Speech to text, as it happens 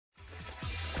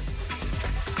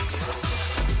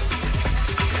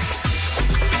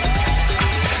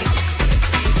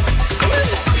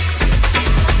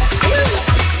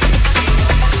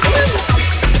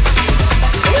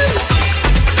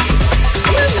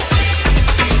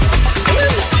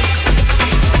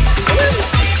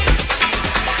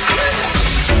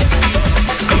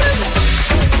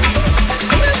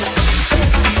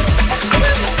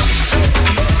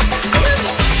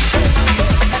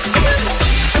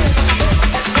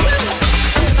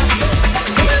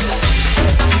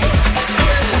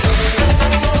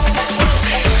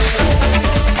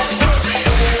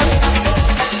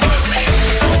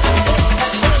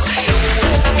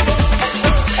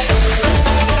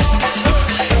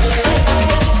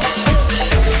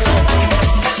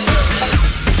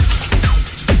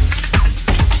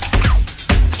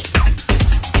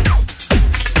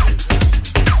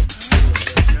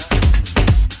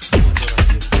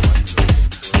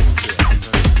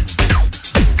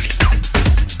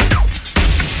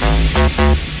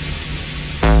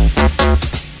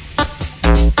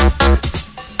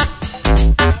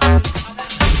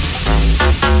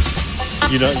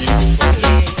know.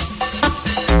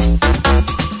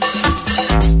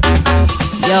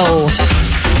 Yo.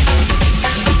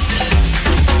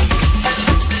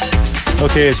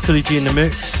 Okay, it's Cooly G in the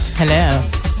mix. Hello.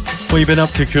 What you been up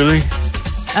to, Cooly?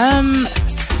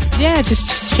 Yeah,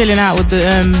 just chilling out with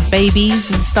the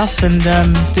babies and stuff, and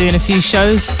doing a few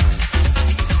shows.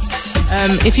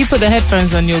 If you put the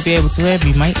headphones on, you'll be able to hear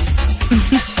me, mate.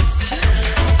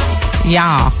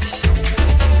 Yeah.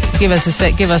 Give us a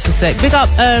sec. Big up,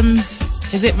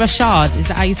 is it Rashad? Is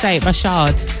that how you say it?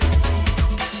 Rashad.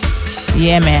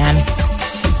 Yeah, man.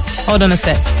 Hold on a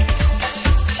sec.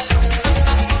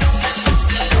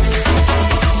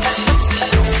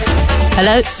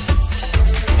 Hello?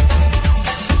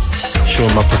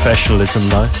 Showing my professionalism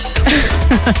now.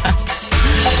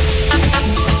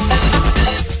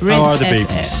 How are the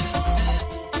babies?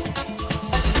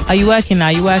 Are you working now?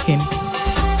 You working?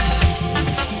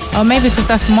 Oh, maybe because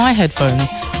that's my headphones.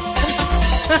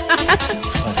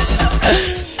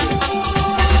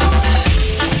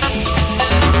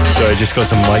 Sorry, I just got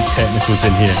some mic technicals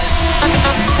in here.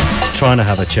 Trying to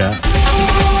have a chat.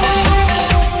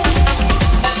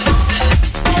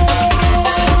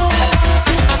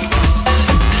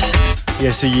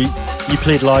 Yeah, so you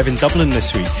played live in Dublin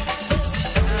this week.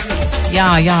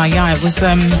 Yeah. It was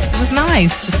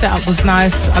nice. The setup was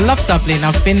nice. I love Dublin.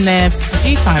 I've been there a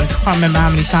few times. Can't remember how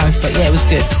many times, but yeah, it was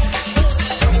good.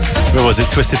 Where was it?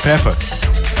 Twisted Pepper?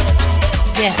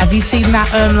 Yeah. Have you seen that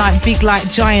like big, like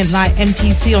giant, like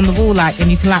MPC on the wall, like,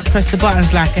 and you can like press the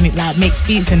buttons, like, and it like makes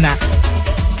beats in that?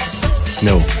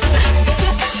 No.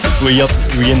 Were you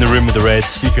in the room with the red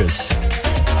speakers?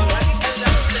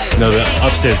 No,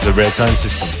 upstairs, the red sound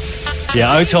system.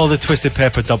 Yeah, out to all the Twisted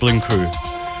Pepper Dublin crew.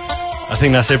 I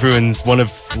think that's one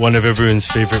of everyone's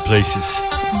favourite places.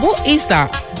 What is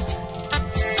that?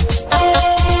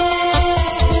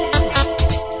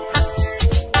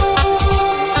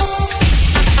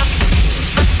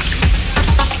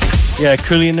 Yeah,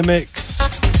 Cooly in the mix.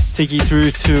 Take you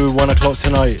through to 1 o'clock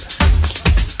tonight.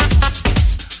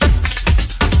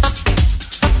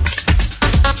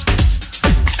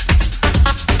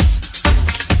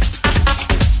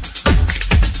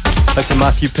 Back to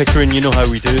Matthew Pickering, you know how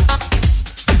we do.